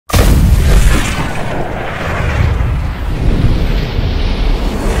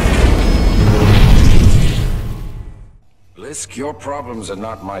Lisk, your problems are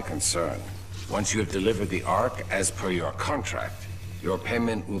not my concern. Once you have delivered the Ark as per your contract, your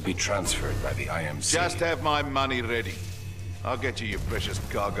payment will be transferred by the IMC. Just have my money ready. I'll get you your precious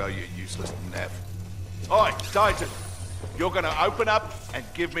cargo, you useless naff. Oi, Titan! You're gonna open up and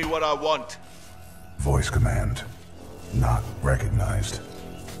give me what I want. Voice command. Not recognized.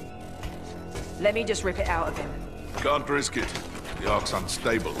 Let me just rip it out of him. Can't risk it. The Ark's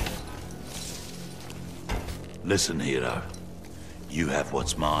unstable. Listen, hero. You have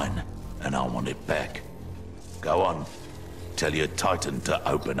what's mine, and I want it back. Go on. Tell your Titan to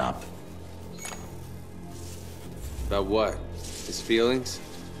open up. About what? His feelings?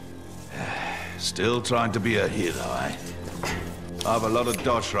 Still trying to be a hero, eh? I have a lot of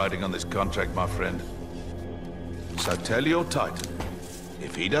dodge riding on this contract, my friend. So tell your Titan,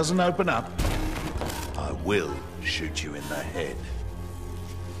 if he doesn't open up, I will shoot you in the head.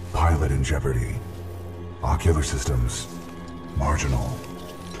 Pilot in jeopardy. Ocular systems. Marginal.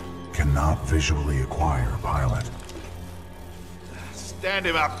 Cannot visually acquire pilot. Stand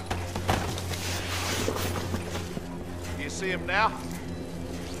him up. You see him now?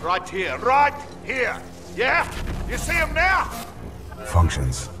 Right here, right here. Yeah? You see him now?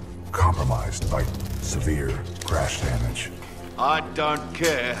 Functions compromised by severe crash damage. I don't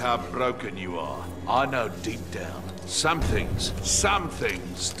care how broken you are. I know deep down, some things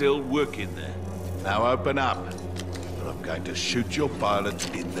still work in there. Now open up, or I'm going to shoot your pilot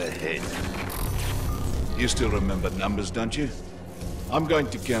in the head. You still remember numbers, don't you? I'm going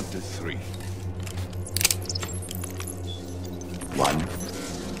to count to 3. 1, 2,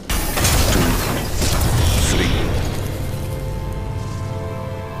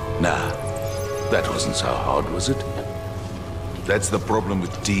 3. Nah, that wasn't so hard, was it? That's the problem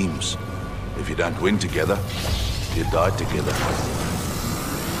with teams. If you don't win together, you die together.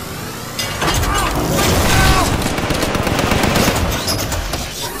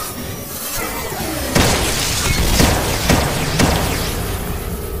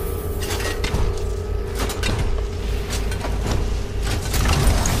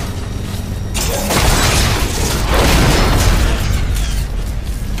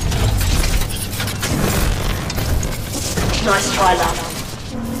 Nice try, lad.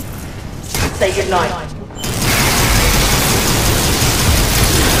 Say goodnight.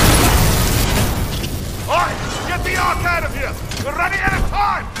 Oi! Get the Ark out of here! We're running out of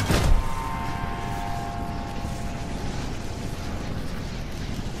time!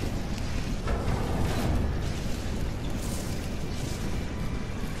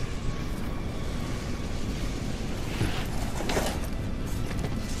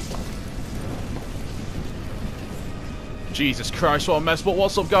 Jesus Christ, what a mess. But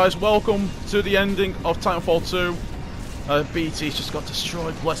what's up, guys? Welcome to the ending of Titanfall 2. BT's just got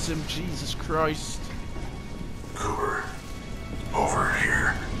destroyed, bless him. Jesus Christ. Cooper. Over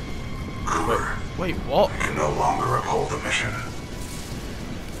here. Cooper. Wait, what? I can no longer uphold the mission.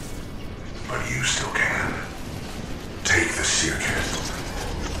 But you still can. Take the seer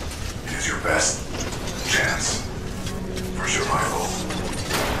kit. It is your best chance for survival.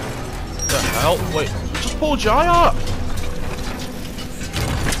 The hell? Wait, just pull Jai out.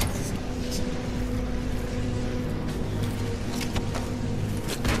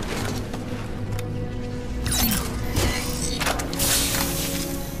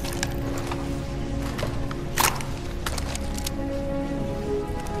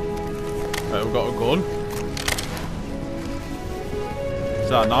 Right, we've got a gun. Is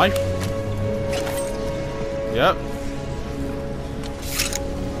that a knife? Yep.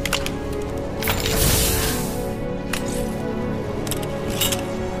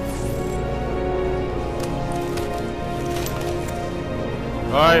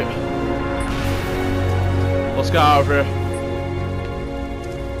 Alright. Let's get out of here.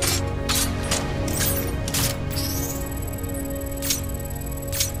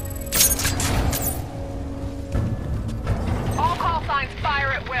 All call signs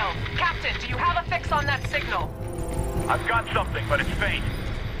fire at will. Captain, do you have a fix on that signal? I've got something, but it's faint.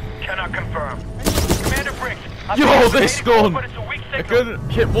 Cannot confirm. Commander Briggs, Yo, this gun! but it's a weak I signal. can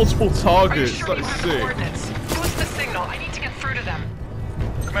hit multiple Are you targets. sure That you is have the sick. coordinates? Give us the signal. I need to get through to them.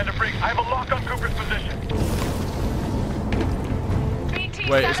 Commander Briggs, I have a lock on Cooper's position. BT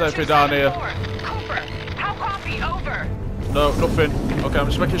Wait, is anything down here? 7274. Cooper, how copy? Over. No, nothing. Okay, I'm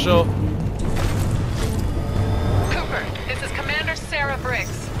just making sure. Cooper, this is Commander Sarah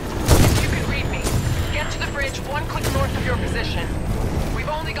Briggs. If you can read me, get to the bridge 1 click north of your position. We've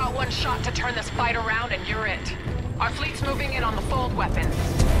only got 1 shot to turn this fight around and you're it. Our fleet's moving in on the fold weapon.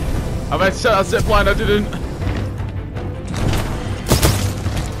 I meant to set that zip line, I didn't.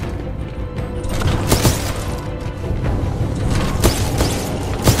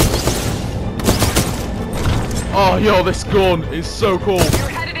 Oh, yo, this gun is so cool. You're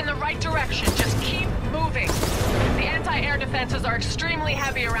headed in the right direction. Just keep moving. The anti-air defenses are extremely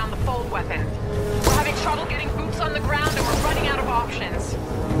heavy around the fold weapon. We're having trouble getting boots on the ground and we're running out of options.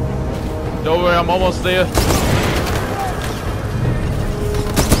 Don't worry, I'm almost there.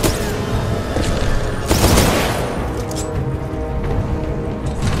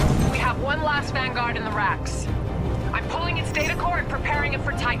 We have one last Vanguard in the racks. I'm pulling its data core and preparing it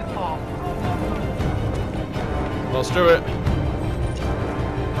for Titanfall. Let's do it.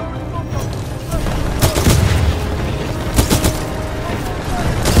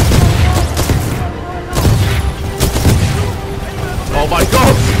 Oh my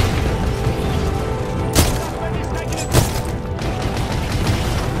god!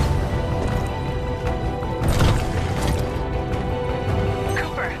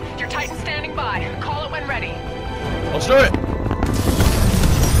 Cooper, your Titan's standing by. Call it when ready. Let's do it.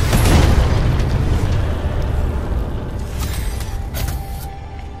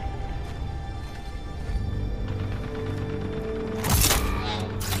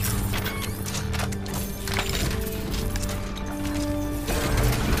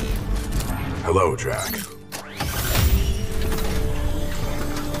 Hello, Jack.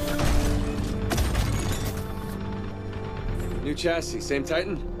 New chassis, same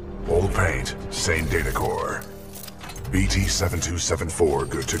Titan? Old paint, same data core. BT-7274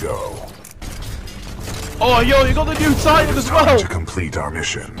 good to go. Oh, yo, you got the new Titan as Time well. to complete our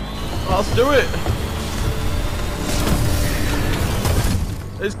mission. Let's do it.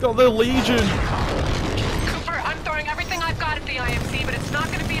 It's got the Legion. Cooper, I'm throwing everything I've got at the IMC, but it's not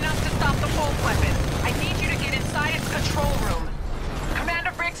going to be enough to stop the fold weapon. I need you to get inside its control room.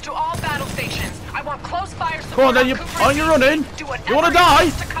 Commander Briggs to all battle stations. I want close fire support. Come on, then, you Cooper's aren't you running? Do whatever You wanna it die?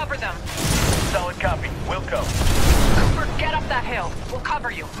 takes to cover them. Solid copy. We'll go. Cooper, get up that hill. We'll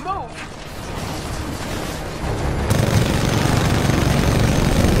cover you. Move.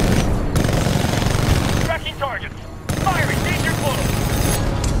 Tracking targets. Firing. Danger close.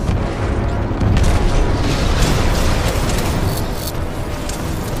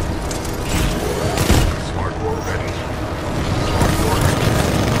 Smart war ready.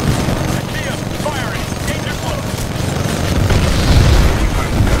 I see him. Firing. Danger close.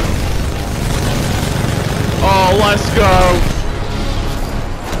 Oh, let's go.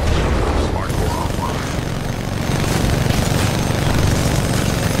 Smart war online.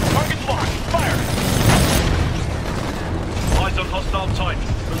 Target's locked. Firing. Eyes on hostile Titan.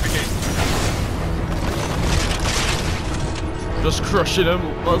 Moving in. Just crushing him.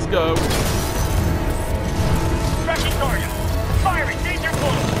 Let's go. Tracking target. Firing. Danger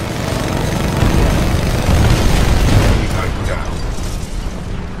close. Titan down.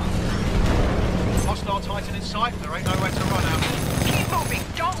 Hostile Titan in sight. There ain't nowhere to run out. Keep moving.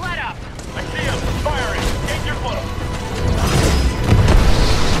 Don't let up. I see him. Firing. Danger close.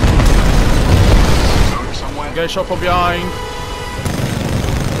 Notice somewhere. Get shot from behind.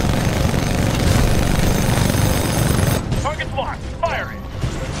 Target's locked. Firing.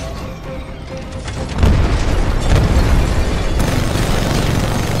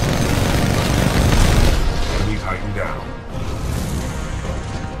 Enemy Titan down.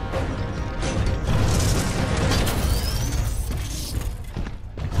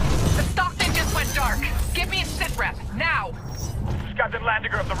 The Stockton just went dark. Give me a sit rep. Now. This is Captain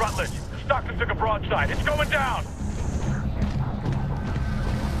Landiger of the Rutledge. Stockton took a broadside. It's going down.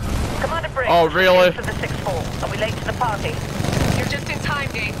 Commander Briggs. Oh, really? For the 6-4. Are we late to the party? You're just in time,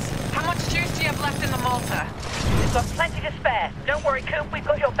 Gates. How much juice do you have left in the Malta? We've got plenty to spare. Don't worry, Coop. We've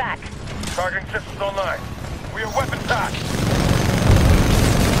got your back. Targeting systems online. We are weapon packed.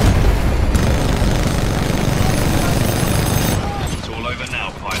 It's all over now,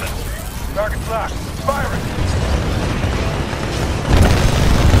 pilot. Target's locked. Firing.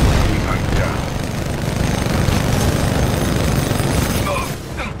 Enemy Titan down.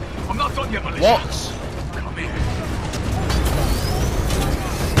 I'm not done yet, Militia. What? Come here.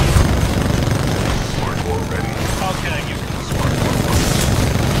 Smart war ready. Okay, you Smart war.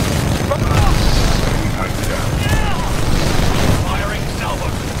 Enemy Titan down. firing salvo.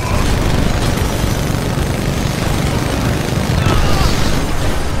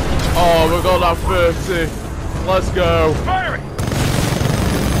 Oh, we got that 30. Let's go. Firing.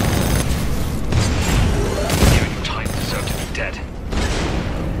 You and your time deserve to be dead.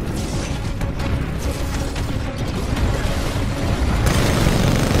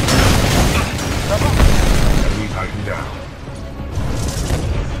 Enemy Titan down.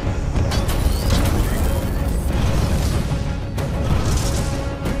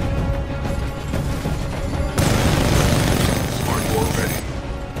 Smart war ready.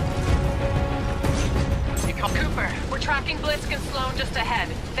 Cooper, just ahead.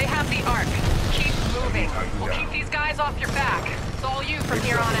 They have the Ark. Keep moving. We'll keep these guys off your back. It's all you from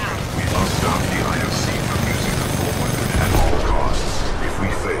here on out. We must stop the IMC from using the full weapon at all costs. If we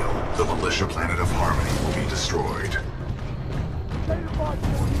fail, the militia planet of Harmony will be destroyed.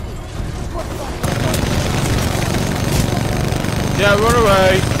 Yeah, run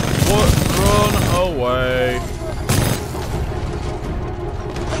away. Run away.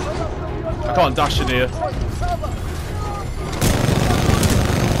 I can't dash in here.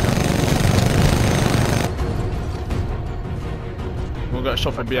 We'll get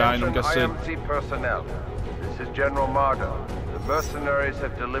shot from behind, I'm guessing. IMC personnel. This is General Mardo. The mercenaries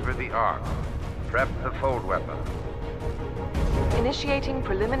have delivered the Ark. Prep the fold weapon. Initiating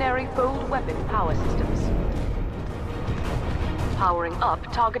preliminary fold weapon power systems. Powering up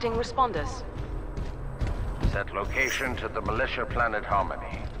targeting responders. Set location to the militia planet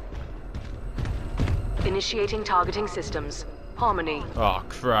Harmony. Initiating targeting systems. Harmony. Oh,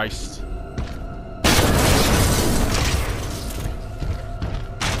 Christ.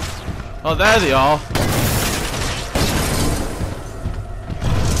 Oh, there they are.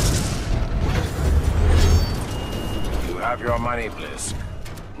 You have your money, Blisk.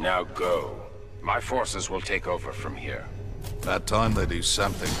 Now go. My forces will take over from here. About time they do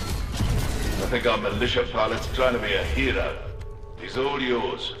something. I think our militia pilot's trying to be a hero. He's all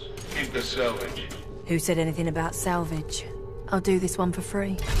yours. Keep the salvage. Who said anything about salvage? I'll do this one for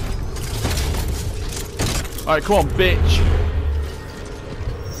free. Alright, come on, bitch.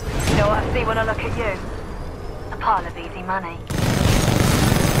 You know what I see when I look at you? A pile of easy money.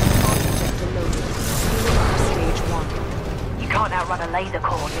 Stage 1. You can't outrun a laser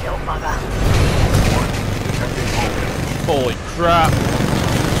cord, you little bugger. Holy crap.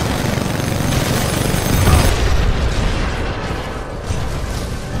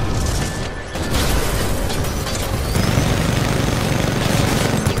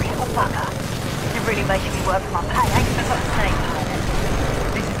 Really making me work for my pay, ain't you? Got to say,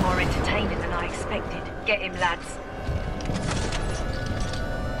 this is more entertaining than I expected. Get him, lads.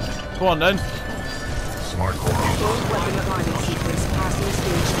 Come on then. Smart core. Fold weapon priming sequence passing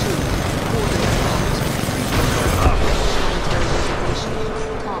stage 2.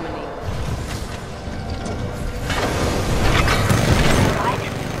 Harmony. Right,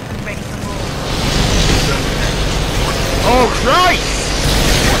 I'm ready for more. Oh, Christ!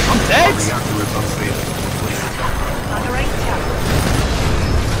 I'm dead!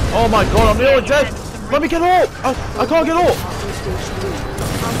 Oh my god, I'm nearly dead! Let me get up! I can't get up!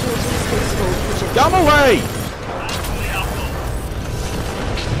 Get him away!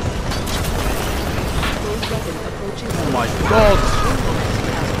 Oh my god!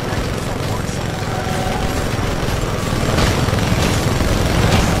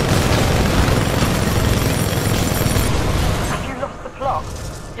 You lost the plot.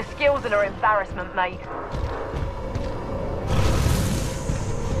 Your skills are an embarrassment, mate.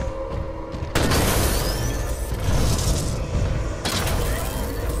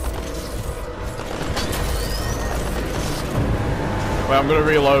 Wait, I'm gonna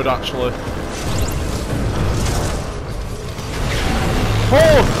reload actually.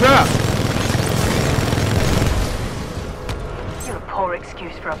 Oh crap! You're a poor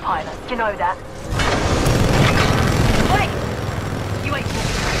excuse for a pilot. Do you know that? Wait! You ain't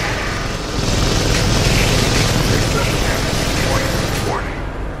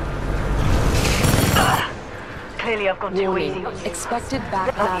Clearly I've gone too easy. Expected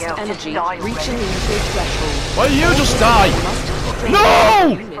backblast energy reaching the nuclear threshold. Why did you just die?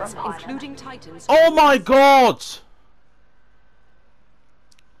 No! Units, including Titans. Oh my god!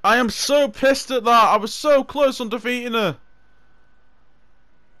 I am so pissed at that. I was so close on defeating her.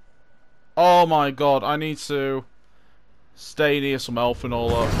 Oh my god, I need to stay near some elf and all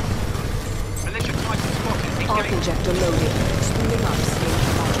that. Arc injector loaded. Spooling up stage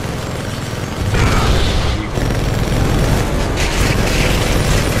 1.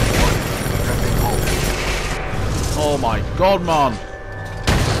 Oh my god, man.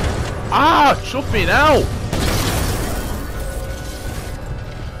 Ah, shove me now.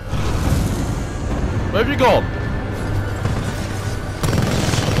 Where have you gone?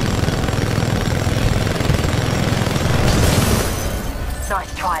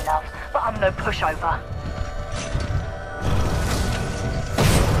 Nice try, love, but I'm no pushover.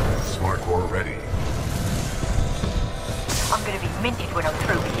 Smart core ready. I'm gonna be minted when I'm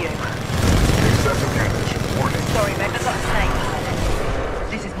through with you. Excessive damage. Warning. Sorry, mate, but like I say,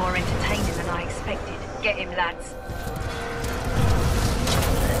 this is more entertaining than I expected. Get him, lads.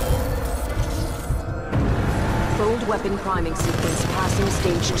 Fold weapon priming sequence passing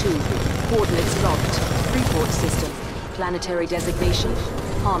stage 2. Coordinates locked. Report system. Planetary designation,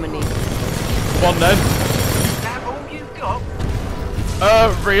 Harmony. Come on then. Is that all you got?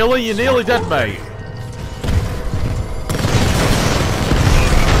 Really? You're nearly dead, mate.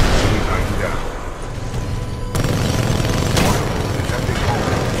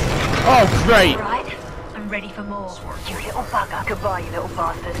 Oh, great. Right, I'm ready for more. You little bugger. Goodbye, you little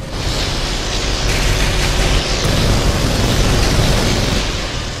bastard.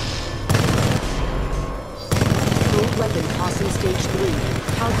 Full weapon passing stage 3.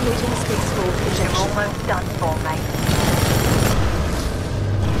 Calculating spaceport You're ejection. almost done for, mate.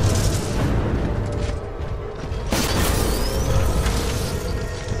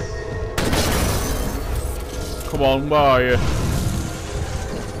 Come on, where are you?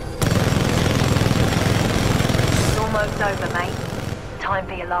 It's almost over, mate. Time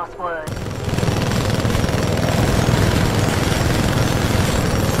for your last word.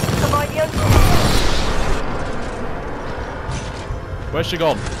 Come on, you. Where's she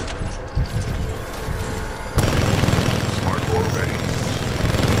gone? Smart board ready.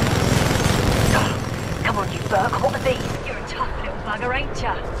 Come on, you Burke. What are these? You're a tough little bugger, ain't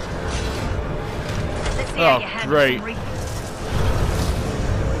ya? Let's see how you handle great. some reading.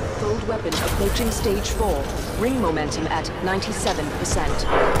 Fold weapon approaching stage 4. Ring momentum at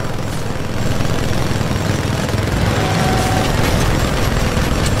 97%.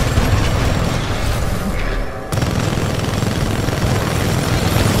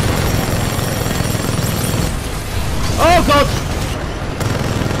 Oh god!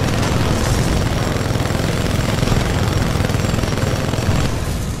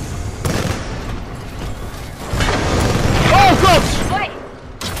 Oh god! Wait!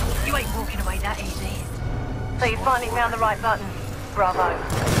 You ain't walking away that easy. So you finally found the right button. Bravo.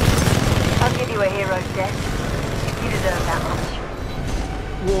 I'll give you a hero's death. You deserve that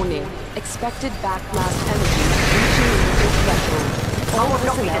much. Warning. Expected backblast energy reaching limited threshold. All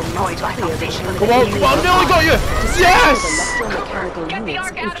personnel must clear the Come on, come on, nearly got you! Yes! Electromechanical units,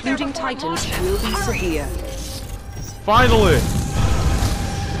 including Titans, will be severe. Finally!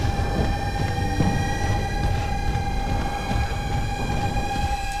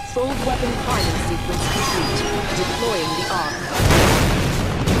 Full weapon firing sequence complete. Deploying the arc.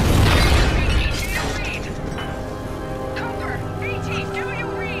 Cooper, BT, do you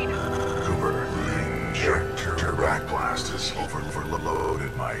read? Cooper, the injector backblast has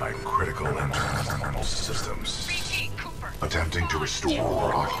overloaded my critical internal systems. BT, Cooper. Attempting to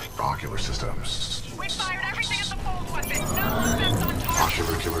restore ocular systems. We fired everything at the fold weapon. No effect on target.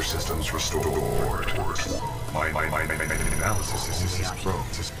 Ocular systems restored. My analysis is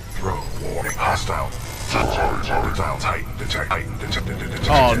throw. Warning. Hostile. Titan detected.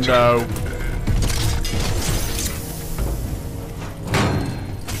 Oh no.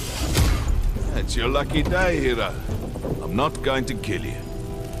 It's your lucky day, hero. I'm not going to kill you.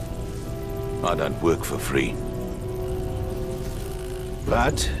 I don't work for free.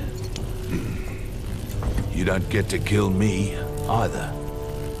 But you don't get to kill me either.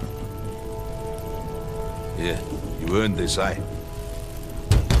 Yeah, you earned this, eh?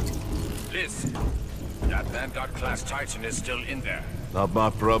 Liz, that Vanguard-class Titan is still in there. Not my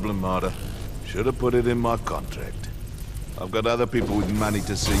problem, Marta. Should have put it in my contract. I've got other people with money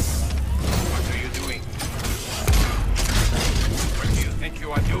to see. What are you doing? What do you think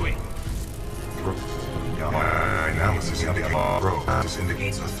you are doing? My analysis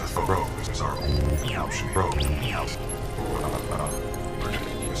indicates that the throw is our only option.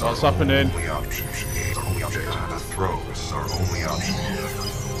 What's happening? Only option. The throw is our only option.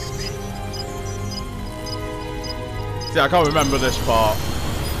 See, I can't remember this part.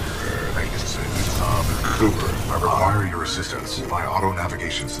 Cooper, I require your assistance. My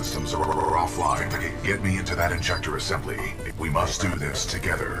auto-navigation systems are offline. Get me into that injector assembly. We must do this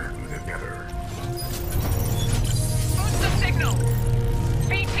together. Boost the signal.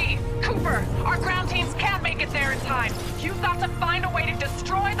 BT, Cooper, our ground teams can't make it there in time. You've got to find a way to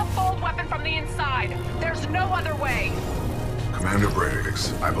destroy the fold weapon from the inside. There's no other way. Commander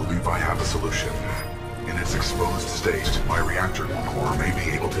Briggs, I believe I have a solution. In its exposed state, my reactor core may be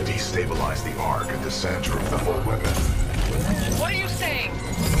able to destabilize the arc at the center of the fold weapon. What are you saying?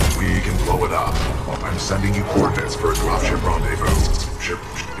 We can blow it up. I'm sending you coordinates for a dropship rendezvous.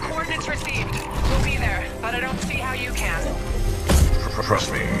 Coordinates received. We'll be there, but I don't see how you can.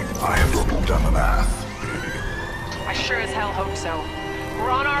 Trust me, I have done the math. I sure as hell hope so. We're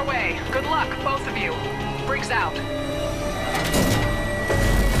on our way. Good luck, both of you. Briggs out.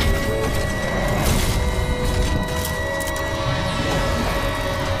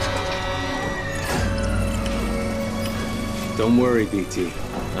 Don't worry, BT.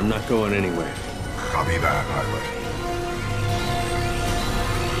 I'm not going anywhere. Copy that, pilot.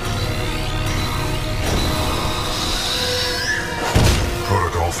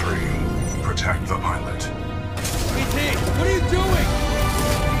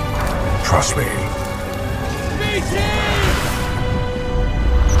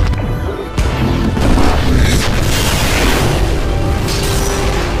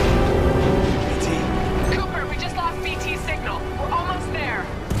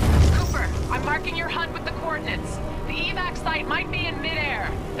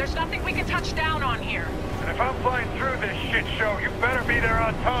 There's nothing we can touch down on here. And if I'm flying through this shit show, you better be there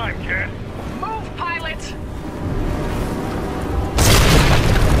on time, kid. Move, pilot!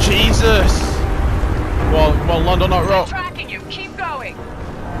 Jesus! Well, land on that rock. Tracking you. Keep going.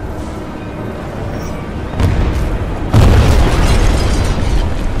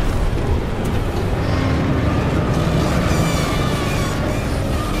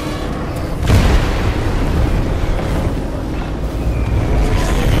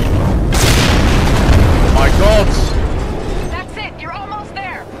 My God! That's it. You're almost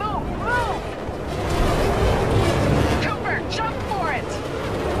there. Move, move. Cooper, jump for it.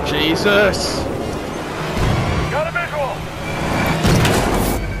 Jesus! Got a visual!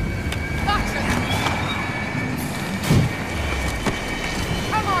 Gotcha.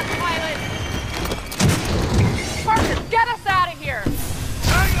 Come on, pilot. Parker, get us out of here.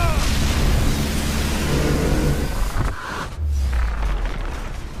 Hang on!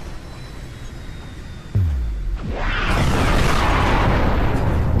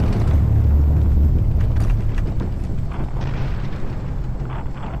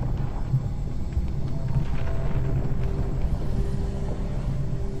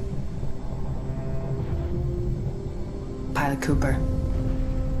 Pilot Cooper.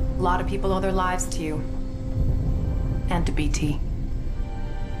 A lot of people owe their lives to you. And to BT.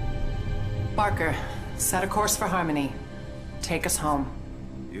 Barker, set a course for Harmony. Take us home.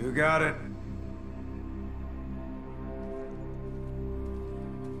 You got it.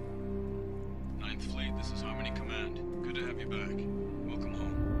 Ninth Fleet, this is Harmony Command. Good to have you back. Welcome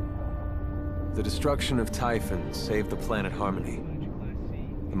home. The destruction of Typhon saved the planet Harmony.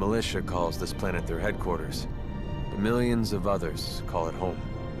 The militia calls this planet their headquarters. But millions of others call it home.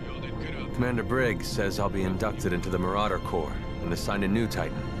 Commander Briggs says I'll be inducted into the Marauder Corps and assigned a new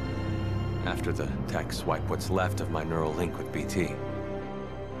Titan. After the techs wipe what's left of my neural link with BT.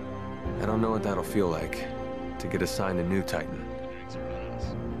 I don't know what that'll feel like, to get assigned a new Titan.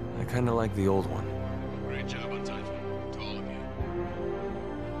 I kinda like the old one. Great job on Titanfall. To all of you.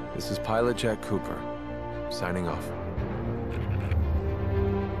 This is Pilot Jack Cooper, signing off.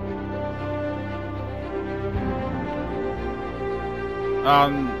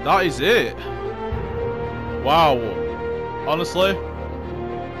 And that is it. Wow. Honestly,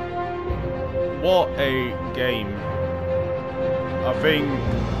 what a game. I think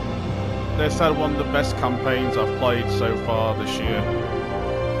this had one of the best campaigns I've played so far this year.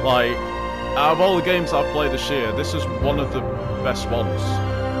 Like, out of all the games I've played this year, this is one of the best ones.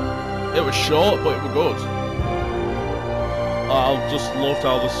 It was short, but it was good. I just loved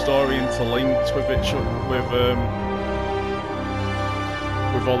how the story interlinked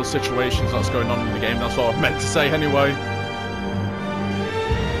with all the situations that's going on in the game. That's what I meant to say anyway.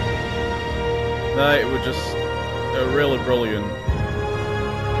 No, it was just really brilliant.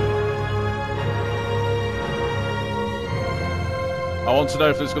 I want to know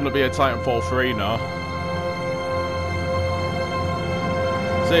if there's going to be a Titanfall 3 now.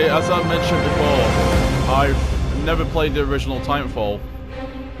 See, as I mentioned before, I've never played the original Titanfall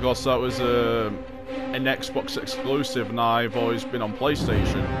because that was an Xbox exclusive and I've always been on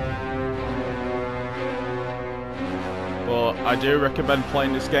PlayStation. But I do recommend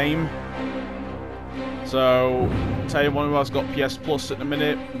playing this game. So, tell anyone who has got PS Plus at the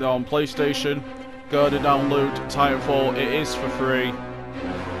minute, they're on PlayStation, go to download Titanfall. It is for free.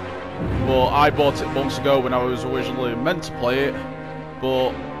 But I bought it months ago when I was originally meant to play it.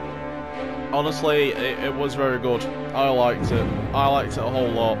 But honestly, it was very good. I liked it. I liked it a whole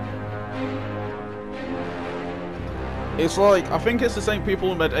lot. It's like, I think it's the same people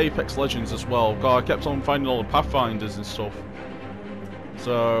who made Apex Legends as well. God, I kept on finding all the Pathfinders and stuff.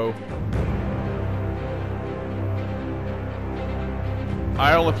 So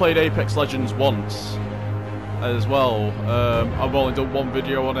I only played Apex Legends once as well. I've only done one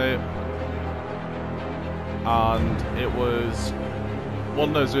video on it, and it was one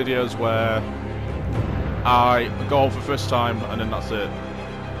of those videos where I go on for the first time and then that's it.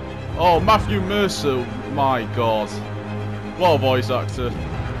 Oh, Matthew Mercer, my god. What a voice actor.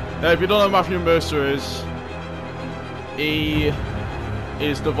 If you don't know who Matthew Mercer is, he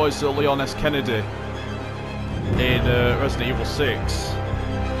is the voice of Leon S. Kennedy in Resident Evil 6.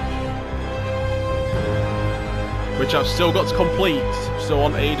 Which I've still got to complete, still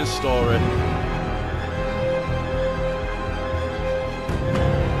on Ada's story.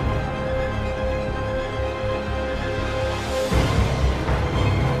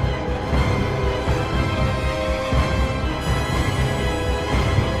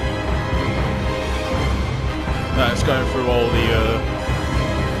 It's going through all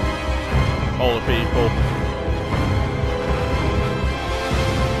the people.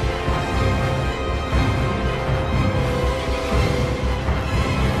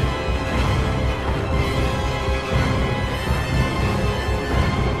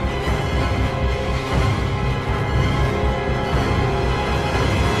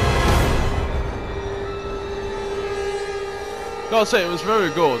 Gotta say, it was very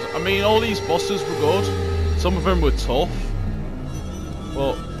good. I mean, all these bosses were good. Some of them were tough.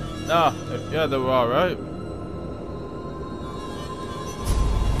 But, yeah, they were alright.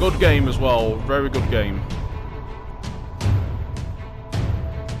 Good game as well. Very good game.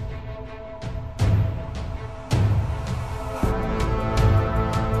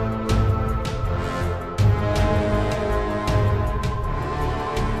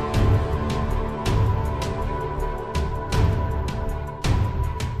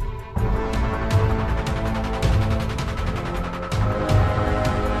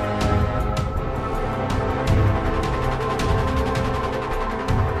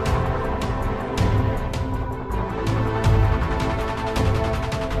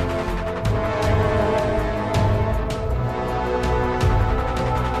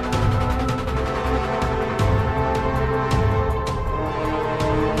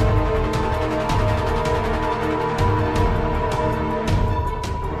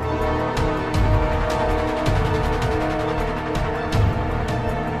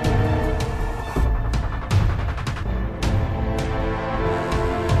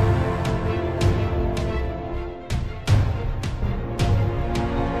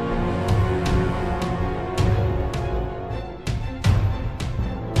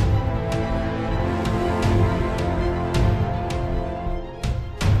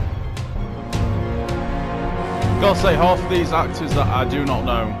 Gotta say, half of these actors that I do not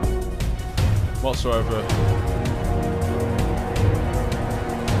know whatsoever.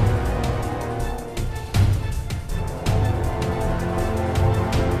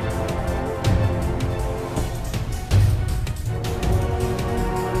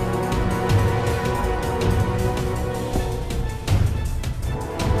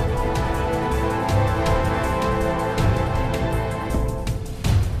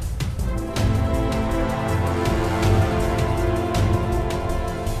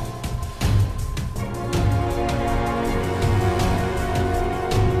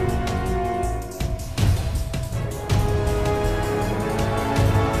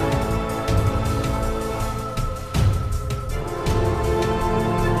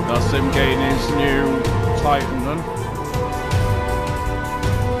 That's him getting his new Titan then.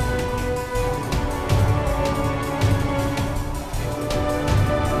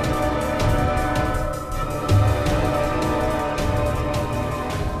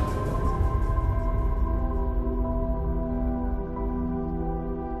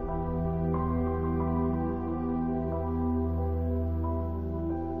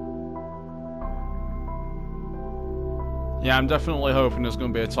 Yeah, I'm definitely hoping there's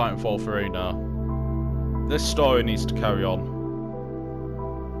going to be a Titanfall 3 now. This story needs to carry on.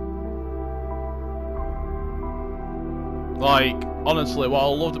 Like, honestly, what I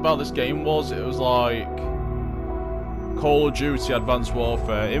loved about this game was it was like Call of Duty, Advanced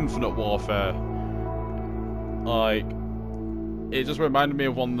Warfare, Infinite Warfare. Like, it just reminded me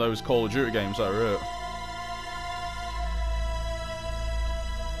of one of those Call of Duty games that I wrote.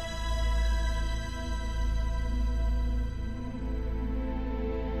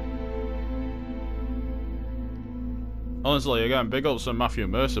 Honestly, again, big ups to Matthew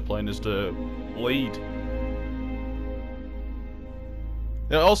Mercer playing as the lead.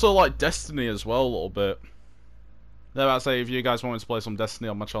 Yeah, also like Destiny as well a little bit. Yeah, I'd say if you guys wanted to play some Destiny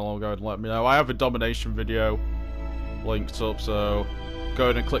on my channel, go ahead and let me know. I have a Domination video linked up, so go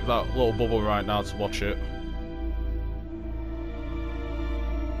ahead and click that little bubble right now to watch it.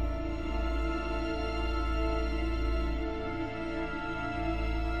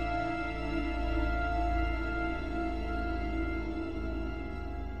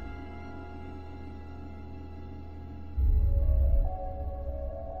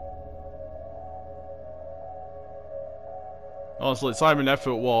 Honestly, time and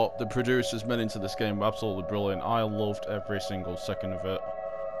effort what the producers meant into this game were absolutely brilliant. I loved every single second of it.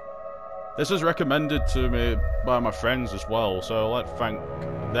 This was recommended to me by my friends as well, so I'd like to thank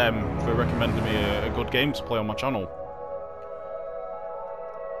them for recommending me a good game to play on my channel.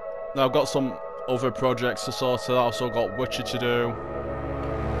 Now I've got some other projects to sort out. I've still got Witcher to do.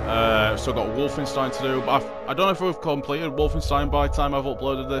 Still got Wolfenstein to do, but I don't know if we've completed Wolfenstein by the time I've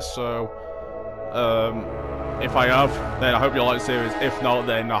uploaded this, so if I have, then I hope you like the series. If not,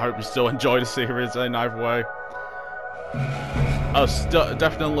 then I hope you still enjoy the series in either way. I've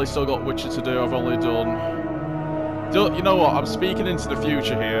definitely still got Witcher to do. I've only done... You know what? I'm speaking into the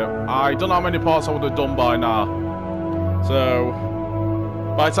future here. I don't know how many parts I would have done by now. So,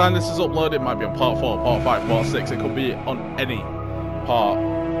 by the time this is uploaded, it might be on part 4, part 5, part 6. It could be on any part.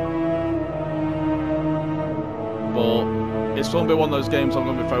 But it's going to be one of those games I'm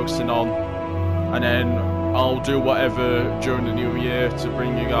going to be focusing on. And then I'll do whatever during the new year to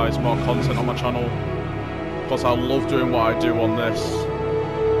bring you guys more content on my channel, because I love doing what I do on this,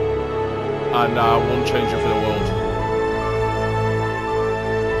 and I won't change it for the world.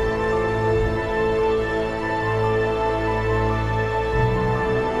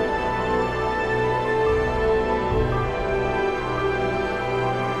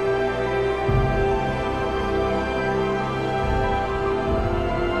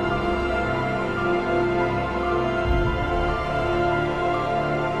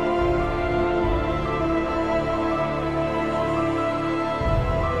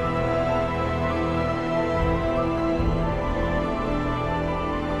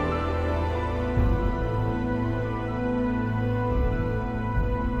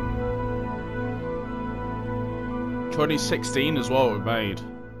 In 2016 as well, it made.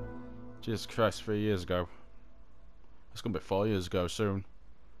 Jesus Christ, 3 years ago. It's gonna be 4 years ago soon.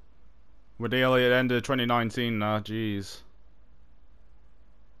 We're nearly at the end of 2019 now, jeez.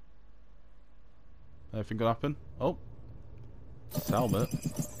 Anything gonna happen? Oh. It's helmet.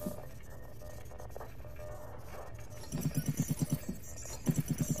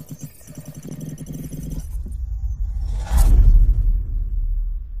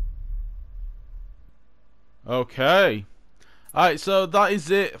 Okay. Alright, so that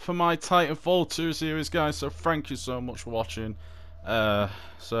is it for my Titanfall 2 series, guys. So thank you so much for watching.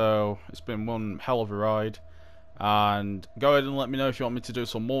 So it's been one hell of a ride. And go ahead and let me know if you want me to do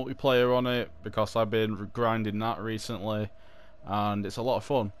some multiplayer on it, because I've been grinding that recently. And it's a lot of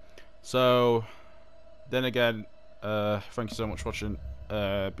fun. So, then again, thank you so much for watching.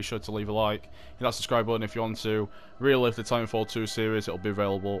 Be sure to leave a like, hit that subscribe button if you want to relive the Titanfall 2 series. It'll be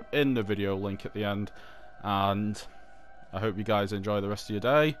available in the video link at the end. And I hope you guys enjoy the rest of your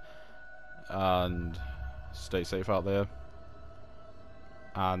day, and stay safe out there.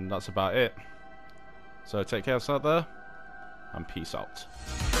 And that's about it. So take care out there, and peace out.